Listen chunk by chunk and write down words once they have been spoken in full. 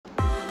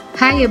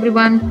Hi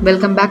everyone,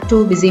 welcome back to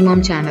Busy Mom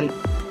channel.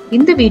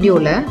 In this video,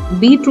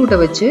 beetroot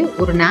வச்சு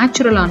ஒரு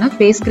நேச்சுரலான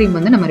face cream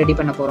வந்து நம்ம ரெடி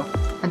பண்ண போறோம்.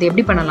 அது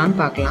எப்படி பண்ணலாம்னு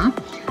பார்க்கலாம்.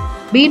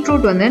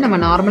 பீட்ரூட் வந்து நம்ம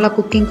நார்மலா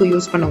குக்கிங்க்கு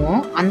யூஸ்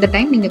பண்ணுவோம். அந்த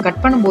டைம் நீங்க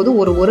கட் பண்ணும்போது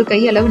ஒரு கை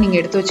அளவு நீங்க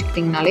எடுத்து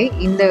வச்சுக்கிட்டீங்கனாலே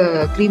இந்த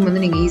கிரீம்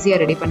வந்து நீங்க ஈஸியா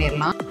ரெடி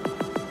பண்ணிரலாம்.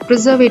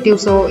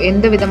 Preservatives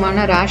எந்த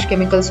விதமான ராஷ்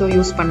கெமிக்கல்ஸோ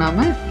யூஸ்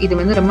பண்ணாம இது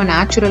வந்து ரொம்ப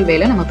நேச்சுரல்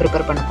வேல நம்ம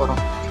ப்ரிப்பேர் பண்ண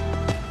போறோம்.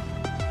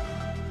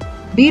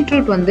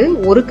 பீட்ரூட் வந்து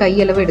ஒரு கை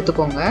அளவு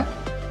எடுத்துக்கோங்க.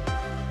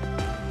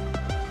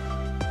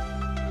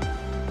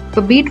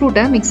 இப்போ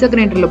பீட்ரூட்டை மிக்சர்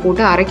கிரைண்டரில்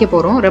போட்டு அரைக்க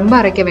போகிறோம். ரொம்ப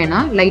அரைக்க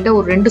வேணாம், லைட்டாக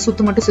ஒரு 2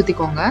 சுற்று மட்டும்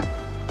சுற்றிக்கோங்க.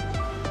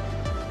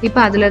 இப்போ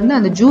அதுலேருந்து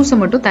அந்த ஜூஸை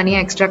மட்டும்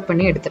தனியாக எக்ஸ்ட்ராக்ட்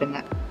பண்ணி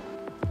எடுத்துருங்க.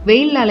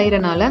 வெயிலில்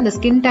அலையிறனால அந்த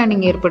ஸ்கின்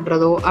டேனிங்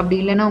ஏற்படுறதோ அப்படி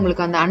இல்லைன்னா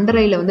உங்களுக்கு அந்த அண்டர்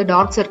ஐயில் வந்து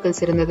டார்க்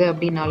சர்க்கிள்ஸ் இருந்தது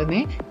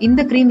அப்படின்னாலுமே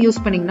இந்த க்ரீம்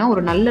யூஸ் பண்ணிங்கன்னா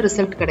ஒரு நல்ல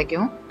ரிசல்ட்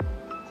கிடைக்கும்.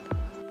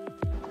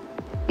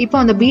 இப்போ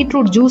அந்த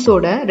பீட்ரூட்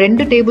ஜூஸோட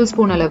 2 டேபிள்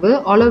ஸ்பூன் அளவு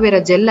ஆலோவேரா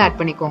ஜெல்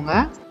ஆட் பண்ணிக்கோங்க.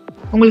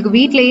 உங்களுக்கு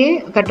வீட்லயே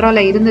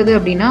கற்றாழை இருந்தது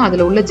அப்படின்னா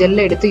அதில் உள்ள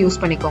ஜெல்லை எடுத்து யூஸ்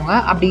பண்ணிக்கோங்க.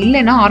 அப்படி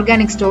இல்லைன்னா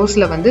ஆர்கானிக்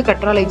ஸ்டோர்ஸில் வந்து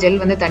கற்றாழை ஜெல்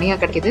வந்து தனியாக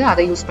கிடைக்கிது,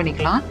 அதை யூஸ்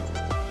பண்ணிக்கலாம்.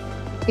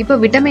 இப்போ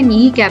விட்டமின்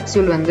இ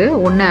கேப்சூல் வந்து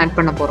 1 ஆட்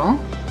பண்ண போகிறோம்.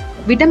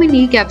 விட்டமின்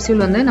இ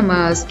கேப்சூல் வந்து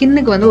நம்ம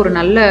ஸ்கின்னுக்கு வந்து ஒரு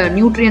நல்ல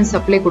நியூட்ரியன்ட்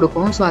சப்ளை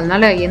கொடுக்கும். ஸோ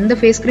அதனால எந்த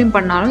ஃபேஸ் க்ரீம்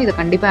பண்ணாலும் இதை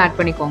கண்டிப்பாக ஆட்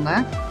பண்ணிக்கோங்க.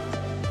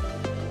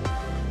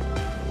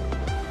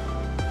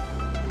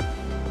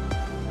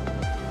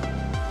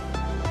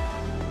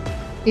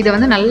 இதை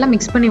வந்து நல்லா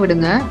மிக்ஸ் பண்ணி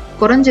விடுங்க.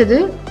 குறைஞ்சது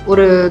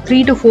ஒரு 3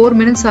 to 4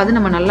 minutes ஆகுது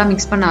நம்ம நல்லா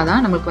மிக்ஸ்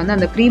பண்ணாதான் நமக்கு வந்து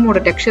அந்த க்ரீமோட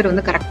டெக்ஸ்சர்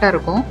வந்து கரெக்டாக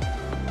இருக்கும்.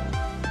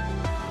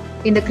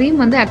 இந்த க்ரீம்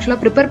வந்து ஆக்சுவலாக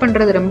ப்ரிப்பேர்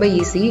பண்ணுறது ரொம்ப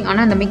ஈஸி,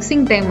 ஆனால் அந்த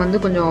மிக்சிங் டைம் வந்து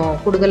கொஞ்சம்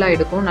கூடுதலாக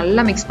எடுக்கும்.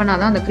 நல்லா மிக்ஸ்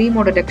பண்ணாதான் அந்த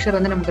க்ரீமோட டெக்ஸ்சர்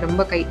வந்து நமக்கு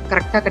ரொம்ப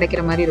கரெக்டாக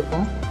கிடைக்கிற மாதிரி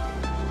இருக்கும்.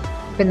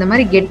 இப்போ இந்த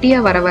மாதிரி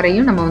கெட்டியாக வர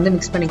வரையும் நம்ம வந்து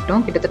மிக்ஸ்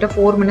பண்ணிக்கிட்டோம். கிட்டத்தட்ட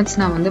 4 minutes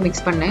நான் வந்து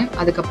மிக்ஸ் பண்ணேன்.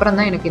 அதுக்கப்புறம்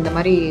தான் எனக்கு இந்த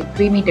மாதிரி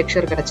க்ரீமி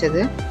டெக்ஸ்சர்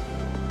கிடைச்சது.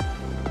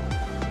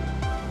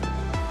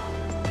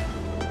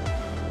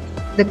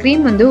 இந்த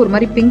க்ரீம் வந்து ஒரு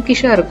மாதிரி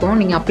பிங்கிஷாக இருக்கும்.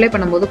 நீங்கள் அப்ளை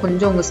பண்ணும்போது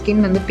கொஞ்சம் உங்கள்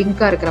ஸ்கின் வந்து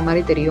பிங்காக இருக்கிற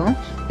மாதிரி தெரியும்.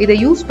 இதை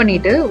யூஸ்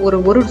பண்ணிவிட்டு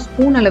ஒரு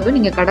ஸ்பூன் அளவு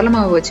நீங்கள் கடலை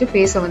மாவு வச்சு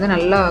ஃபேஸை வந்து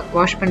நல்லா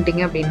வாஷ்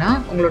பண்ணிட்டீங்க அப்படின்னா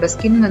உங்களோட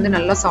ஸ்கின் வந்து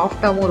நல்லா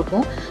சாஃப்டாகவும்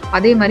இருக்கும்.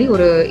 அதே மாதிரி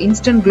ஒரு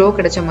இன்ஸ்டன்ட் க்ளோ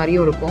கிடைச்ச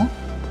மாதிரியும் இருக்கும்.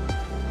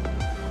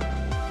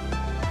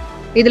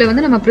 இதில்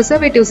வந்து நம்ம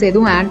ப்ரிசர்வேட்டிவ்ஸ்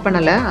எதுவும் ஆட்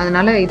பண்ணலை,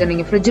 அதனால் இதை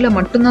நீங்கள் ஃப்ரிட்ஜில்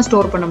மட்டும்தான்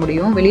ஸ்டோர் பண்ண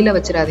முடியும். வெளியில்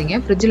வச்சிடாதீங்க.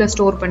 ஃப்ரிட்ஜில்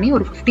ஸ்டோர் பண்ணி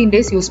ஒரு 15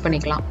 days யூஸ்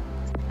பண்ணிக்கலாம்.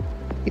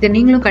 இதை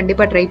நீங்களும்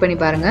கண்டிப்பாக ட்ரை பண்ணி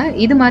பாருங்க.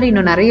 இது மாதிரி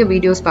இன்னும் நிறைய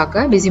வீடியோஸ்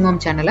பார்க்க பிஸி மாம்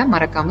சேனலை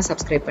மறக்காம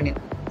சப்ஸ்கிரைப்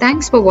பண்ணிடுங்க.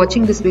 தேங்க்ஸ் ஃபார்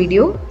வாட்சிங் this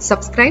video.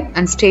 Subscribe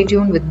and stay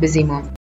tune with busy mom.